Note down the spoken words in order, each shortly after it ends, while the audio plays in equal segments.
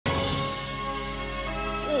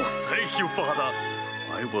Thank you, Father.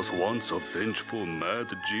 I was once a vengeful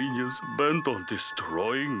mad genius bent on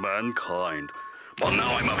destroying mankind. But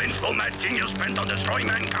now I'm a vengeful mad genius bent on destroying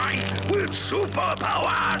mankind with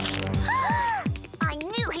superpowers! I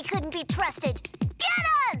knew he couldn't be trusted. Get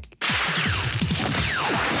him!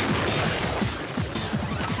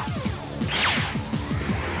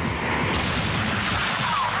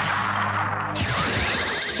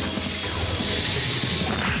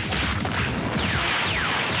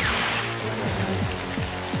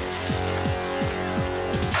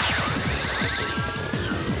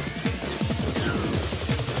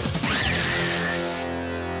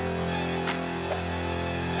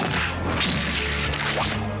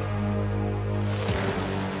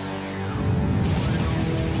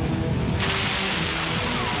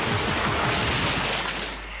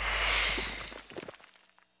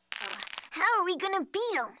 Gonna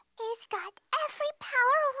beat him. He's got every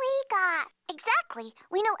power we got. Exactly.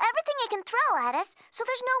 We know everything he can throw at us, so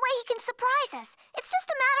there's no way he can surprise us. It's just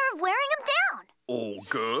a matter of wearing him down. Oh,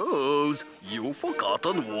 girls, you've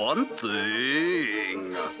forgotten one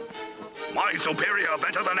thing. My superior,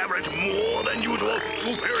 better than average, more than usual,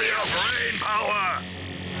 superior brain power.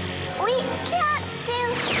 We can't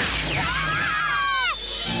do that!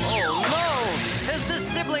 Oh, no! Has this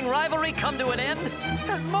sibling rivalry come to an end?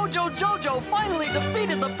 Has Mojo Jojo finally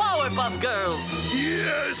defeated the Powerpuff Girls?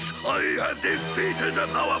 Yes, I have defeated the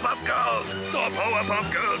Powerpuff Girls. The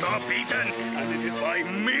Powerpuff Girls are beaten, and it is by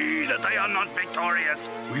me that they are not victorious.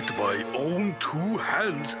 With my own two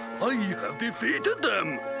hands, I have defeated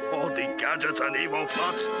them. All the gadgets and evil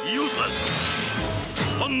plots, useless,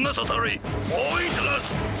 unnecessary,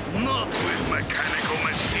 pointless. Not with mechanical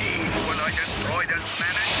machines will I destroy this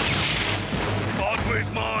planet, but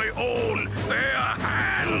with my own bare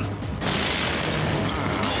hands.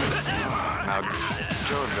 Now,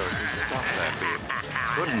 Jojo, stop that, babe.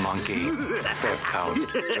 Good monkey. That cow.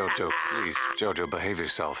 Jojo, please. Jojo, behave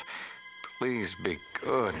yourself. Please be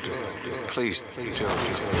good. Please, Jojo.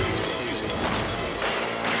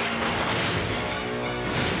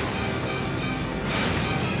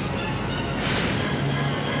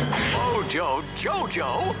 Mojo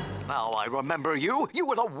Jojo? Now I remember you. You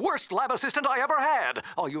were the worst lab assistant I ever had.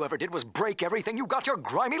 All you ever did was break everything you got your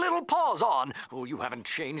grimy little paws on. Oh, you haven't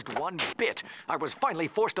changed one bit. I was finally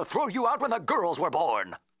forced to throw you out when the girls were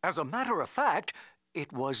born. As a matter of fact,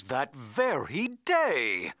 it was that very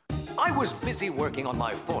day. I was busy working on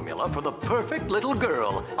my formula for the perfect little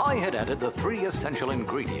girl. I had added the 3 essential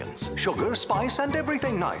ingredients, sugar, spice, and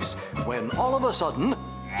everything nice, when all of a sudden,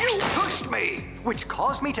 you pushed me, which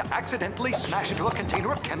caused me to accidentally smash into a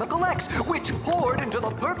container of Chemical X, which poured into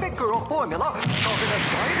the perfect girl formula, causing a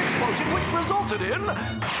giant explosion which resulted in the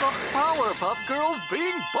Powerpuff Girls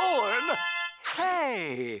being born.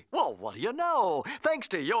 Hey, well, what do you know? Thanks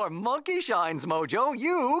to your monkey shines, Mojo,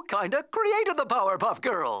 you kinda created the Powerpuff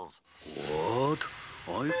Girls. What?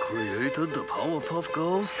 I created the Powerpuff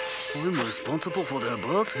Girls? I'm responsible for their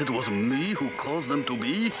birth? It was me who caused them to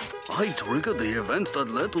be? I triggered the events that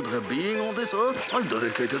led to their being on this earth? I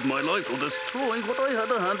dedicated my life to destroying what I had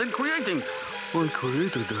a hand in creating. I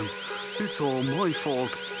created them. It's all my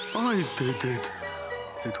fault. I did it.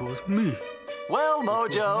 It was me. Well,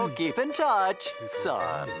 Mojo, keep in touch,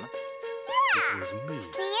 son. Yeah.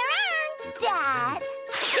 See you around, Dad.